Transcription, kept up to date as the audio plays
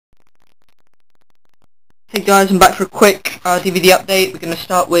Hey guys, I'm back for a quick DVD update. We're going to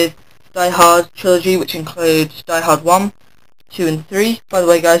start with Die Hard trilogy, which includes Die Hard 1, 2 and 3. By the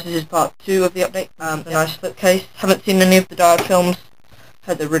way guys, this is part 2 of the update. A nice slipcase. Haven't seen any of the Die Hard films.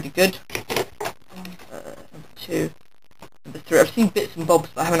 Heard they're really good. Number 2. Number 3. I've seen bits and bobs,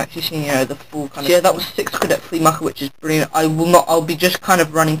 but I haven't actually seen, the full kind of... So yeah, that was £6 at Flea Market, which is brilliant. I'll be just kind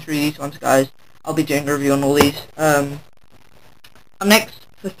of running through these ones, guys. I'll be doing a review on all these. Up next,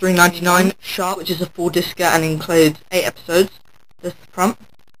 for $3.99, Sharp, which is a full diskette and includes 8 episodes. There's the front,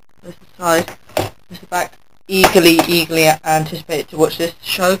 there's the side, there's the back. Eagerly anticipated to watch this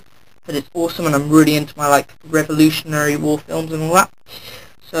show, but it's awesome and I'm really into my Revolutionary War films and all that.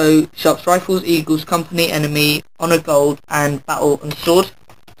 So, Sharp's Rifles, Eagle's Company, Enemy, Honor Gold, and Battle and Sword.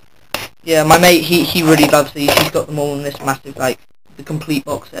 Yeah, my mate, he really loves these. He's got them all in this massive, the complete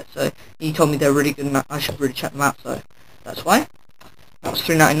box set, so he told me they're really good and I should really check them out, so that's why. That was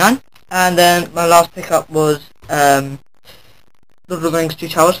 $3.99. And then my last pickup was Lord of the Rings 2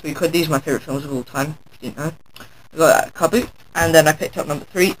 Towers. These are my favourite films of all time, if you didn't know. I got that at Kaboot. And then I picked up number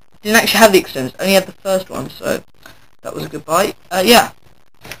 3. Didn't actually have the extenders, only had the first one, so that was a good buy. Yeah.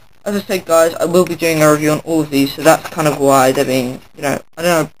 As I said guys, I will be doing a review on all of these, so that's kind of why they're being, I don't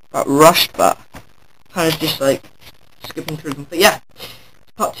know about rushed, but kind of just skipping through them. But yeah,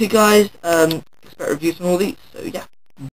 part 2 guys, expect reviews on all these, so yeah.